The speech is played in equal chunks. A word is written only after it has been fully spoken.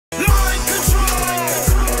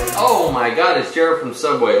my God, it's Jared from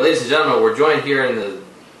Subway. Ladies and gentlemen, we're joined here in the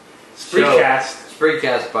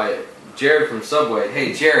Spreecast by Jared from Subway.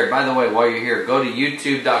 Hey, Jared, by the way, while you're here, go to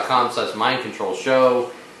youtube.com/mindcontrolshow.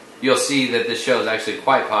 You'll see that this show is actually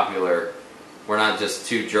quite popular. We're not just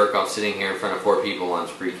two jerk-offs sitting here in front of 4 people on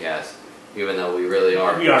Spreecast, even though we really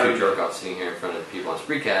are two jerk-offs sitting here in front of people on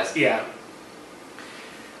Spreecast. Yeah.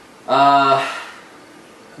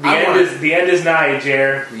 The end is nigh,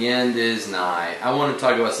 Jer. The end is nigh. I want to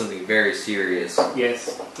talk about something very serious.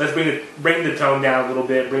 Yes. Let's bring the tone down a little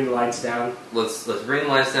bit. Bring the lights down. Let's bring the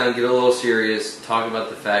lights down. Get a little serious. Talk about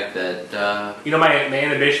the fact that my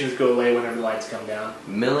inhibitions go away whenever the lights come down.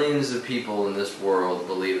 Millions of people in this world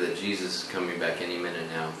believe that Jesus is coming back any minute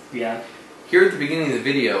now. Yeah. Here at the beginning of the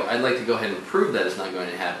video, I'd like to go ahead and prove that it's not going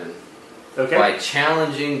to happen. Okay. By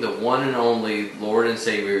challenging the one and only Lord and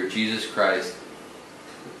Savior Jesus Christ.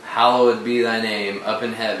 Hallowed be thy name up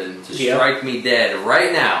in heaven to strike me dead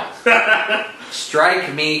right now.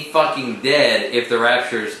 Strike me fucking dead if the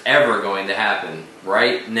rapture is ever going to happen.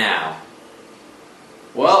 Right now.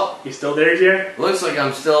 Well, you still there, Jer? Looks like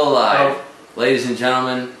I'm still alive. Oh. Ladies and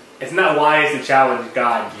gentlemen. It's not wise to challenge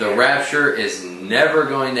God, Jer. The rapture is never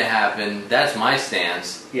going to happen. That's my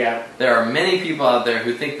stance. Yeah. There are many people out there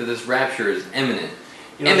who think that this rapture is imminent.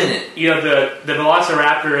 Imminent. The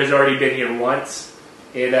Velociraptor has already been here once.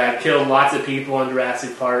 It killed lots of people in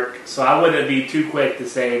Jurassic Park, so I wouldn't be too quick to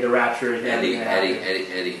say the rapture is Eddie.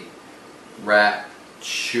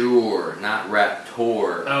 Rapture, not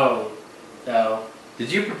raptor. Oh.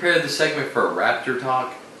 Did you prepare the segment for a raptor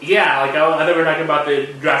talk? Yeah, I thought we were talking about the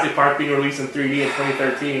Jurassic Park being released in 3D in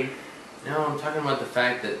 2013. No, I'm talking about the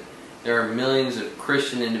fact that there are millions of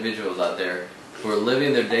Christian individuals out there who are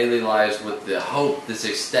living their daily lives with the hope, this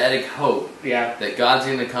ecstatic hope, that God's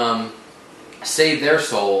going to come, save their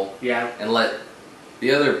soul, and let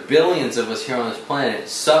the other billions of us here on this planet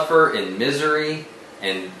suffer in misery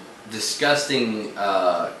and disgusting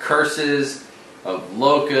curses of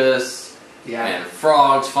locusts and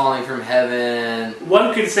frogs falling from heaven.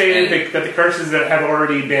 One could say that the curses that have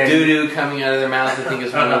already been doo-doo coming out of their mouth, I think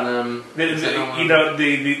is one of them.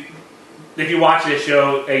 If you watch this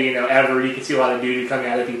show, ever, you can see a lot of doo-doo coming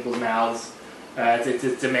out of people's mouths.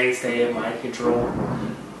 It's a mainstay of mind control.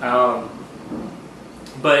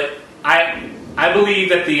 But I believe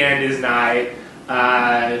that the end is nigh.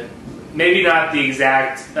 Maybe not the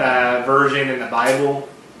exact version in the Bible,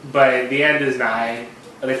 but the end is nigh.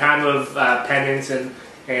 The time of penance and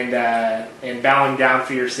bowing down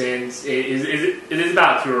for your sins is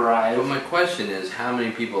about to arrive. But my question is, how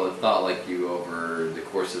many people have thought like you over the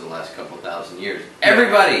course of the last couple thousand years?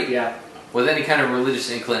 Everybody! Yeah. With any kind of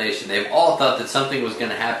religious inclination, they've all thought that something was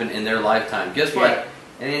going to happen in their lifetime. Guess what?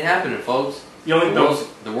 It ain't happening, folks.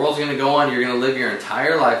 The world's going to go on. You're going to live your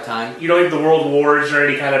entire lifetime. You don't think the world wars are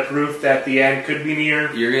any kind of proof that the end could be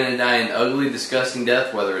near? You're going to die an ugly, disgusting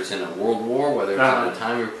death, whether it's in a world war, whether it's in a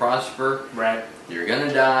time of prosper. Right. You're going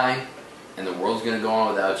to die, and the world's going to go on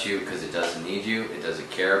without you because it doesn't need you. It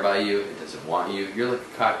doesn't care about you. It doesn't want you. You're like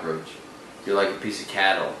a cockroach. You're like a piece of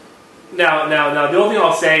cattle. Now, the only thing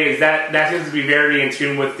I'll say is that seems to be very in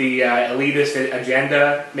tune with the elitist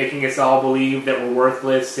agenda, making us all believe that we're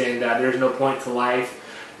worthless and there's no point to life.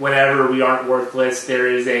 Whenever we aren't worthless, there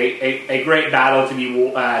is a great battle to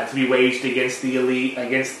be waged against the elite,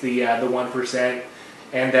 against the 1%,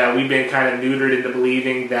 and we've been kind of neutered into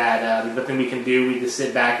believing that there's nothing we can do. We just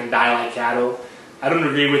sit back and die like cattle. I don't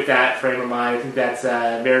agree with that frame of mind. I think that's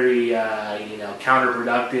very,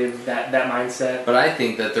 counterproductive, that mindset. But I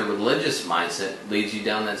think that the religious mindset leads you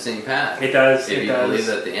down that same path. It does. If you believe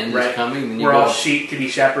that the end is coming, then we're all sheep to be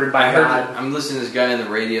shepherded by God. I'm listening to this guy on the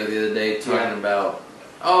radio the other day talking about,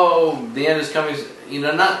 the end is coming.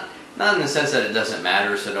 Not in the sense that it doesn't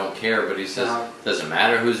matter, so don't care. But he says, doesn't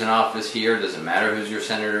matter who's in office here. Doesn't matter who's your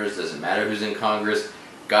senators. Doesn't matter who's in Congress.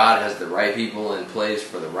 God has the right people in place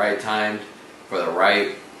for the right time. For the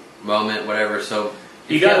right moment, whatever. So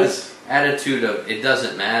if you have this attitude of it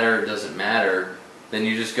doesn't matter, then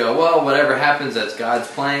you just go, well, whatever happens, that's God's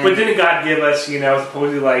plan. But didn't God give us,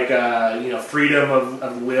 supposedly freedom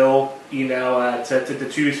of will, to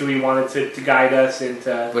choose who He wanted to guide us and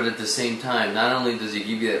to. But at the same time, not only does He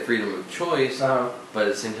give you that freedom of choice, but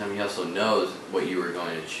at the same time, He also knows what you are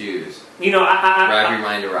going to choose. Wrap your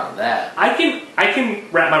mind around that. I can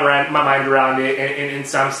wrap my mind around it in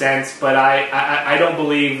some sense, but I don't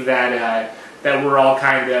believe that we're all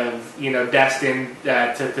kind of destined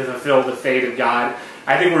to fulfill the fate of God.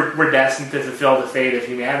 I think we're destined to fulfill the fate of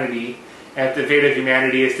humanity. And if the fate of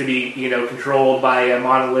humanity is to be controlled by a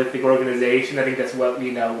monolithic organization, I think that's what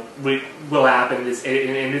will happen.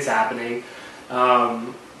 It is happening.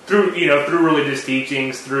 To through through religious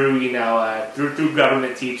teachings, through through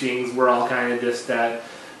government teachings, we're all kind of just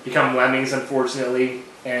become lemmings, unfortunately,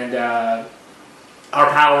 and our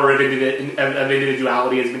power of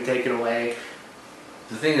individuality has been taken away.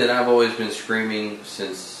 The thing that I've always been screaming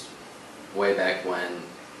since way back when,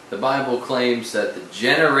 the Bible claims that the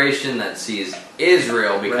generation that sees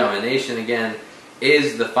Israel become a nation again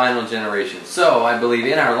is the final generation. So I believe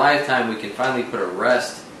in our lifetime we can finally put a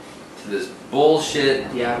rest to this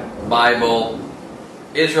bullshit Bible.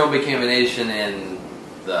 Israel became a nation in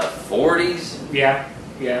the 40s. Yeah.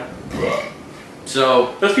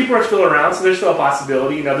 So those people are still around, so there's still a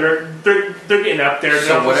possibility. They're getting up there.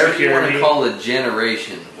 So whatever you want to call a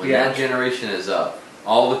generation, when that generation is up,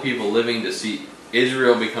 all the people living to see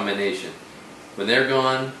Israel become a nation, when they're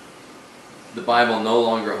gone, the Bible no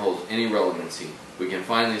longer holds any relevancy. We can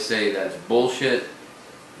finally say that's bullshit.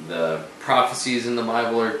 The prophecies in the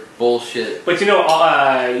Bible are bullshit. But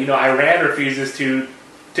Iran refuses to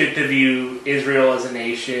view Israel as a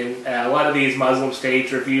nation. A lot of these Muslim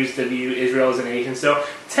states refuse to view Israel as a nation. So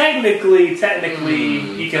technically, you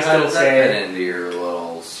can still say that fit into your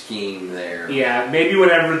little scheme there. Yeah, maybe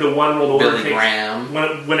whenever the one world order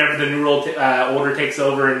whenever the new world order takes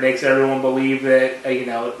over and makes everyone believe that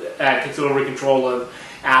takes over control of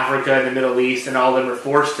Africa and the Middle East, and all of them are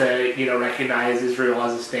forced to recognize Israel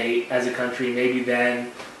as a state, as a country. Maybe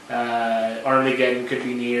then Armageddon could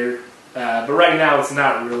be near. But right now, it's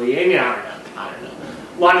not really. I mean, I don't know.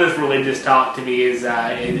 A lot of this religious talk to me is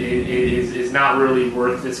not really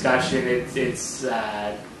worth discussion. It's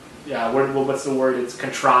what's the word? It's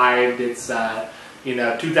contrived. It's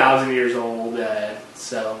 2,000 years old.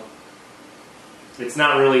 So it's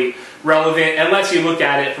not really relevant unless you look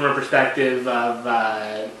at it from a perspective of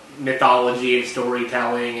mythology and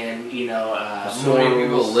storytelling and so many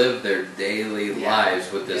people live their daily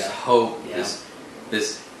lives with this hope.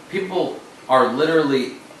 This people are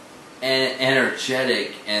literally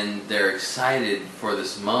energetic and they're excited for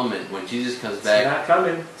this moment when Jesus comes back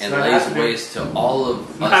and lays waste to all of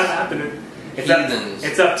us. Not happening.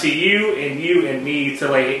 It's up to you and me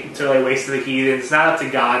to lay waste to the heathens. It's not up to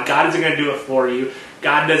God. God isn't going to do it for you.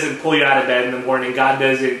 God doesn't pull you out of bed in the morning. God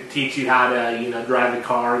doesn't teach you how to drive a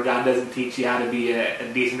car. God doesn't teach you how to be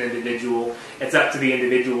a decent individual. It's up to the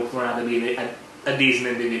individual to learn how to be a decent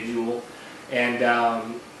individual.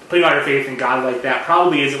 And putting all your faith in God like that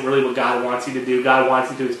probably isn't really what God wants you to do. God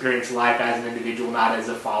wants you to experience life as an individual, not as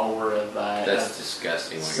a follower of. That's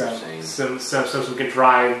disgusting. What you're saying. Some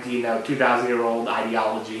contrived, 2,000-year-old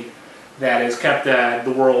ideology that has kept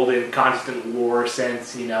the world in constant war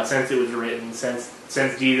since it was written, since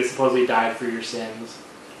Jesus supposedly died for your sins.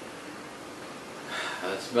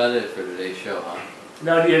 That's about it for today's show, huh?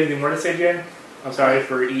 No, do you have anything more to say, Jen? I'm sorry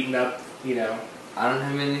for eating up, I don't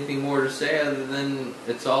have anything more to say other than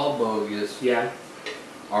it's all bogus. Yeah.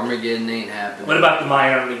 Armageddon ain't happening. What about the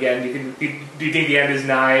Mayan Armageddon? Do you think the end is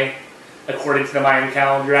nigh, according to the Mayan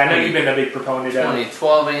calendar? I know you've been a big proponent of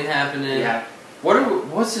 2012 ain't happening. Yeah.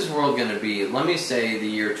 What's this world going to be? Let me say the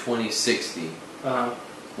year 2060.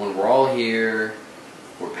 When we're all here,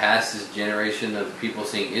 we're past this generation of people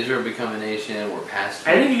seeing Israel become a nation. We're past 2012.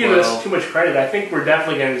 I think you give us too much credit. I think we're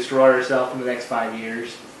definitely going to destroy ourselves in the next 5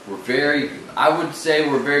 years. I would say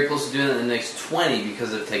we're very close to doing it in the next 20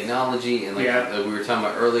 because of technology and we were talking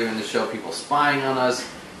about earlier in the show, people spying on us.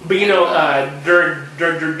 But during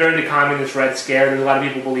the communist Red Scare, there's a lot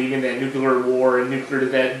of people believing that nuclear war and nuclear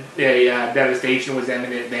devastation was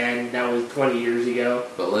imminent then. That was 20 years ago.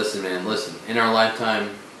 But listen, man, in our lifetime,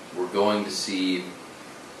 we're going to see,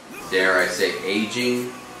 dare I say,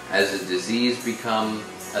 aging as a disease become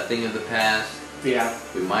a thing of the past. Yeah.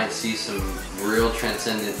 We might see some real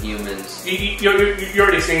transcendent humans. You're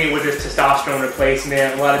already seeing it with this testosterone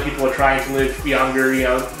replacement. A lot of people are trying to live younger,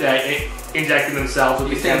 injecting themselves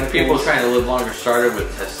with these chemicals. People trying to live longer started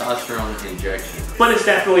with testosterone injection. But it's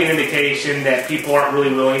definitely an indication that people aren't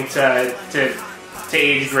really willing to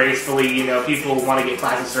age gracefully. People want to get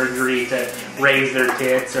plastic surgery to raise their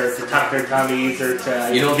tits or to tuck their tummies or to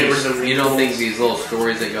get rid of the wrinkles. You don't think these little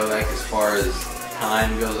stories that go back as far as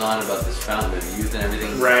time goes on about this fountain of youth and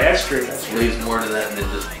everything. Right, that's true. Leaves more to that than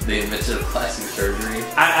just the invention of plastic surgery.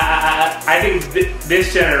 I think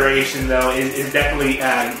this generation though is definitely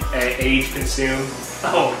age consumed.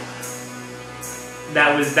 Oh,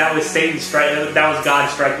 that was Satan that was God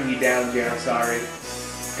striking you down, Jen. I'm sorry.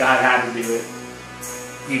 God had to do it.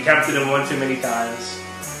 You tempted him one too many times.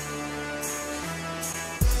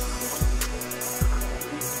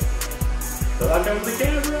 So I come to the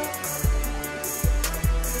camera.